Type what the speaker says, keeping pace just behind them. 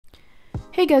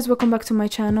Hey guys, welcome back to my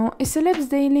channel. It's Celebs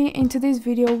Daily. In today's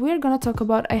video, we're gonna talk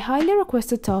about a highly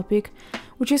requested topic,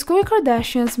 which is KHLOE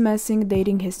Kardashian's messy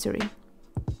dating history.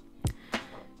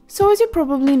 So as you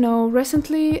probably know,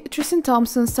 recently Tristan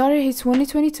Thompson started his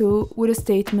 2022 with a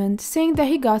statement saying that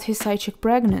he got his side chick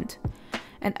pregnant.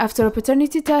 And after a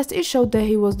paternity test, it showed that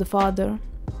he was the father.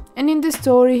 And in this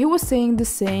story, he was saying the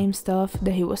same stuff,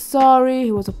 that he was sorry,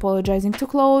 he was apologizing to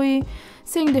KHLOE,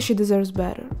 saying that she deserves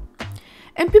better.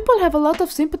 And people have a lot of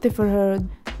sympathy for her.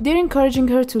 They're encouraging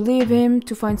her to leave him,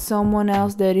 to find someone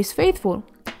else that is faithful.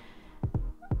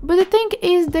 But the thing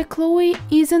is that KHLOE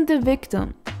isn't the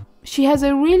victim. She has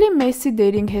a really messy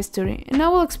dating history, and I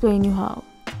will explain you how.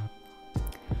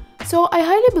 So I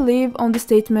highly believe on the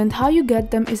statement, how you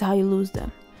get them is how you lose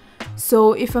them.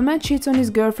 So if a man cheats on his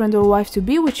girlfriend or wife to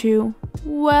be with you,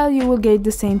 well, you will get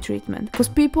the same treatment, because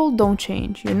people don't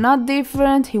change. You're not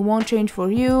different, he won't change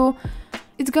for you.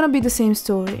 It's gonna be the same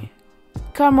story.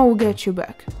 Karma will get you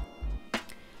back.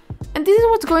 And this is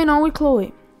what's going on with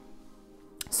KHLOE.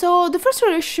 So the first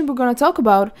relationship we're gonna talk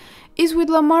about is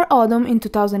with Lamar Odom in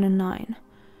 2009.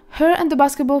 Her and the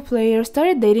basketball player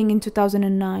started dating in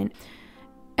 2009.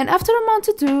 And after a month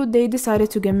or two, they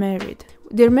decided to get married.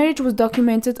 Their marriage was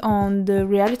documented on the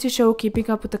reality show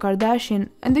Keeping Up with the Kardashian,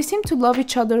 and they seemed to love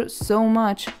each other so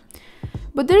much.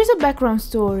 But there is a background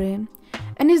story.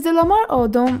 And it's that Lamar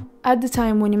Odom, at the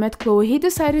time when he met KHLOE, he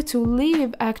decided to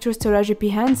leave actress Taraji P.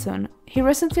 Henson. He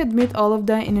recently admitted all of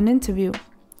that in an interview.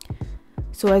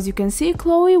 So as you can see,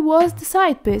 KHLOE was the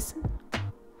side piece.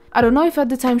 I don't know if at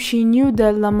the time she knew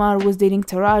that Lamar was dating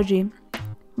Taraji.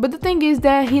 But the thing is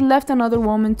that he left another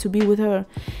woman to be with her.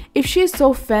 If she is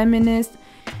so feminist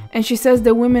and she says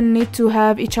that women need to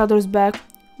have each other's back,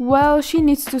 well, she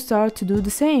needs to start to do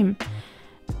the same.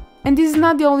 And this is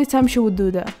not the only time she would do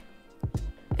that.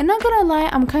 And not gonna lie,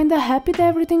 I'm kinda happy that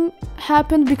everything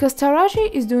happened because Taraji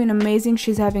is doing amazing,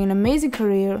 she's having an amazing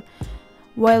career.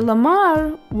 While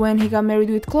Lamar, when he got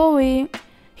married with KHLOE,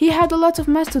 he had a lot of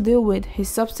mess to deal with. His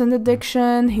substance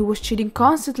addiction, he was cheating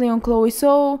constantly on KHLOE,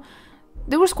 so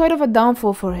there was quite of a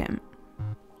downfall for him.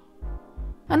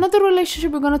 Another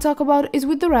relationship we're gonna talk about is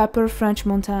with the rapper French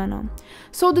Montana.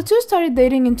 So the two started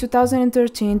dating in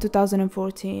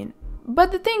 2013-2014.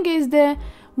 But the thing is that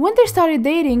when they started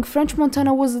dating, French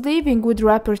Montana was living with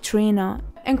rapper Trina.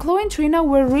 And KHLOE and Trina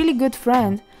were really good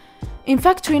friends. In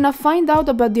fact, Trina found out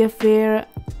about the affair,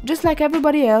 just like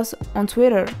everybody else, on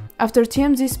Twitter, after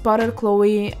TMZ spotted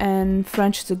KHLOE and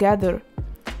French together.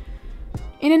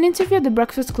 In an interview at the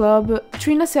Breakfast Club,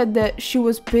 Trina said that she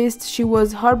was pissed, she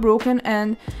was heartbroken,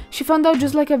 and she found out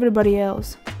just like everybody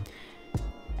else.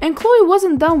 And KHLOE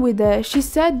wasn't done with that. She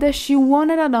said that she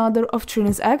wanted another of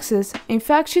Trina's exes. In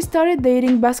fact, she started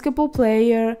dating basketball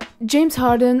player James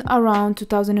Harden around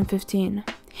 2015.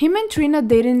 Him and Trina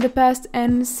dated in the past,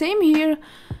 and same here,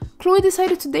 KHLOE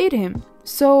decided to date him.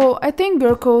 So I think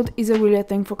girl code is really a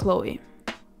thing for KHLOE.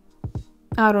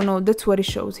 I don't know, that's what it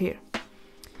shows here.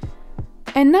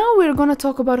 And now we're gonna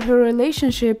talk about her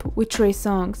relationship with Trey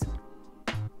Songz.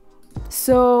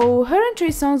 So her and Trey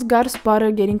Songz got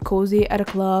spotted getting cozy at a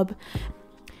club,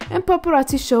 and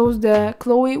paparazzi shows that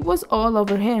KHLOE was all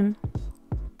over him.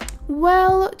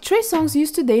 Well, Trey Songz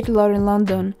used to date Lauren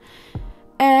London,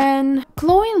 and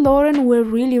KHLOE and Lauren were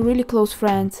really close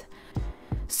friends.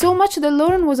 So much that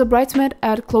Lauren was a bridesmaid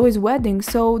at KHLOE's wedding,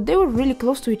 so they were really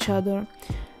close to each other.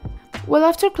 Well,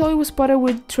 after KHLOE was spotted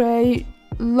with Trey,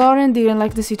 Lauren didn't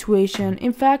like the situation.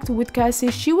 In fact, with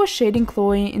Cassie, she was shading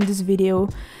KHLOE in this video,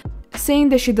 saying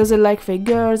that she doesn't like fake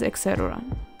girls, etc.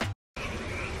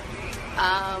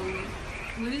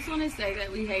 We just want to say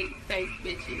that we hate fake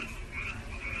bitches.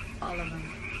 All of them.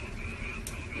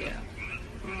 Yeah.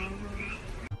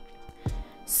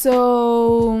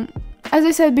 So, as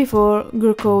I said before,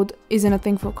 girl code isn't a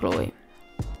thing for KHLOE.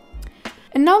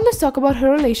 And now let's talk about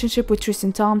her relationship with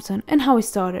Tristan Thompson and how it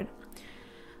started.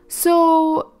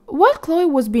 So, while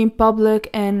KHLOE was being public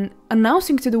and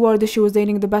announcing to the world that she was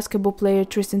dating the basketball player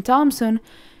Tristan Thompson,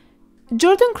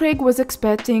 Jordan Craig was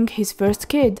expecting his first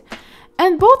kid.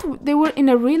 And both they were in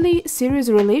a really serious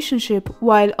relationship,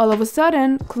 while all of a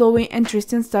sudden, KHLOE and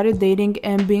Tristan started dating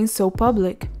and being so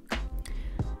public.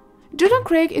 Jordan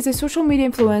Craig is a social media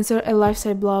influencer and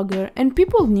lifestyle blogger, and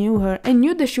people knew her and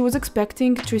knew that she was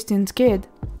expecting Tristan's kid.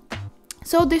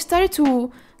 So they started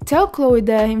to tell KHLOE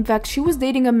that in fact she was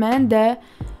dating a man that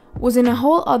was in a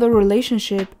whole other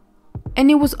relationship. And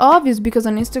it was obvious because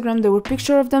on Instagram there were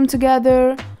pictures of them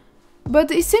together. But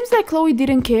it seems like KHLOE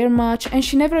didn't care much and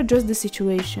she never addressed the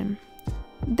situation.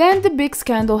 Then the big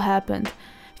scandal happened.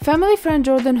 Family friend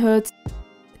Jordan Hurts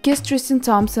kissed Tristan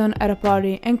Thompson at a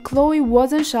party, and KHLOE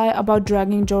wasn't shy about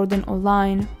dragging Jordan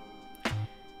online.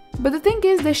 But the thing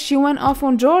is that she went off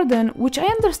on Jordan, which I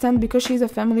understand because she's a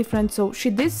family friend, so she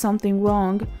did something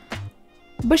wrong.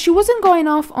 But she wasn't going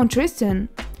off on Tristan.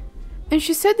 And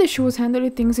she said that she was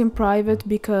handling things in private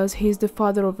because he's the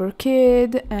father of her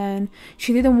kid and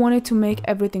she didn't want it to make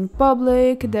everything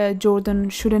public, that Jordan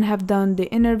shouldn't have done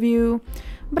the interview.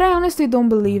 But I honestly don't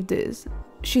believe this.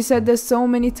 She said this so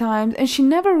many times and she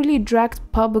never really dragged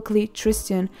publicly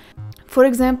Tristan. For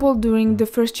example, during the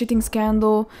first cheating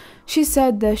scandal, she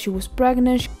said that she was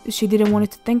pregnant, she didn't want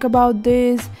to think about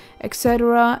this,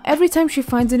 etc. Every time she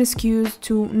finds an excuse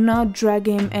to not drag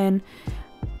him and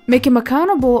make him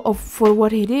accountable for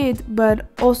what he did, but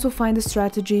also find a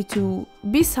strategy to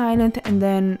be silent and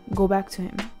then go back to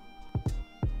him.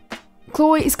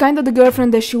 KHLOE is kind of the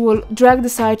girlfriend that she will drag the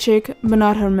side chick, but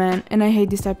not her man, and I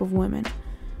hate this type of women.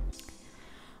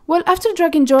 Well, after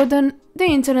dragging Jordan, the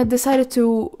internet decided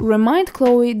to remind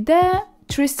KHLOE that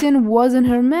Tristan wasn't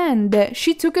her man, that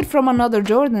she took it from another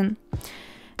Jordan.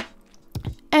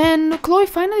 And KHLOE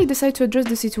finally decided to address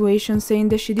the situation, saying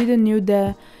that she didn't know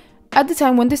that at the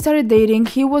time when they started dating,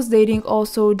 he was dating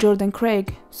also Jordan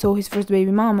Craig, so his first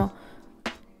baby mama.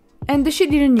 And that she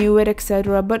didn't know it,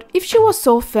 etc. But if she was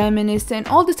so feminist and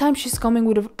all the time she's coming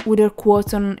with her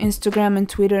quotes on Instagram and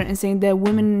Twitter and saying that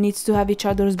women needs to have each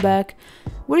other's back,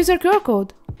 where is her girl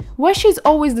code? Why she's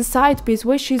always the side piece?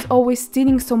 Why she's always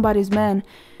stealing somebody's man?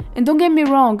 And don't get me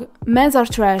wrong, men are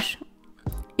trash.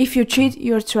 If you cheat,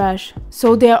 you're trash.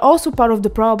 So they are also part of the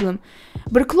problem.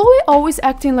 But KHLOE always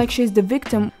acting like she's the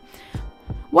victim.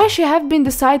 Why she have been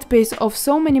the side piece of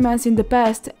so many men in the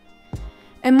past,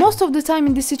 and most of the time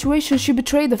in this situation she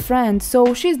betrayed a friend,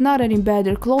 so she's not any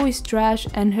better. KHLOE is trash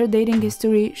and her dating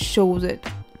history shows it.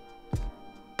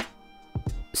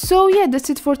 So yeah, that's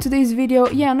it for today's video.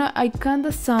 Yeah, no, I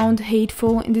kinda sound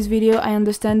hateful in this video, I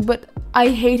understand, but I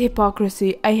hate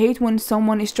hypocrisy. I hate when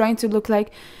someone is trying to look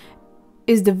like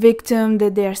is the victim,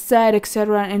 that they are sad,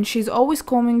 etc. and she's always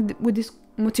coming with these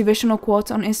motivational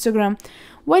quotes on Instagram,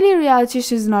 while in reality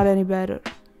she's not any better.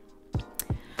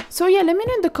 So yeah, let me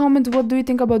know in the comments what do you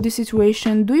think about this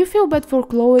situation. Do you feel bad for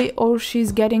KHLOE or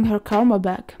she's getting her karma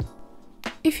back?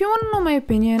 If you want to know my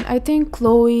opinion, I think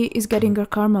KHLOE is getting her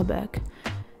karma back.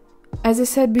 As I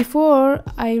said before,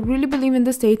 I really believe in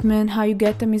the statement, how you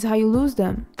get them is how you lose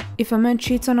them. If a man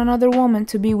cheats on another woman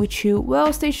to be with you,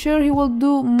 well, stay sure he will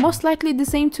do most likely the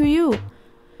same to you.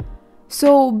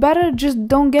 So better just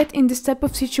don't get in this type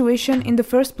of situation in the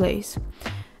first place.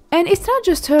 And it's not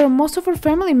just her, most of her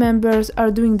family members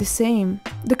are doing the same.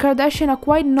 The Kardashian are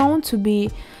quite known to be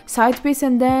side piece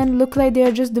and then look like they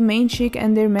are just the main chick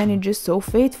and their man is just so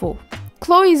faithful.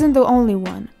 KHLOE isn't the only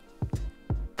one.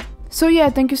 So yeah,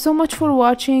 thank you so much for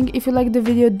watching. If you liked the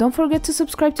video, don't forget to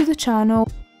subscribe to the channel.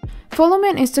 Follow me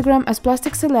on Instagram as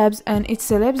Plastic Celebs and it's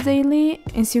Celebs Daily,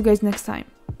 and see you guys next time.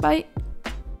 Bye!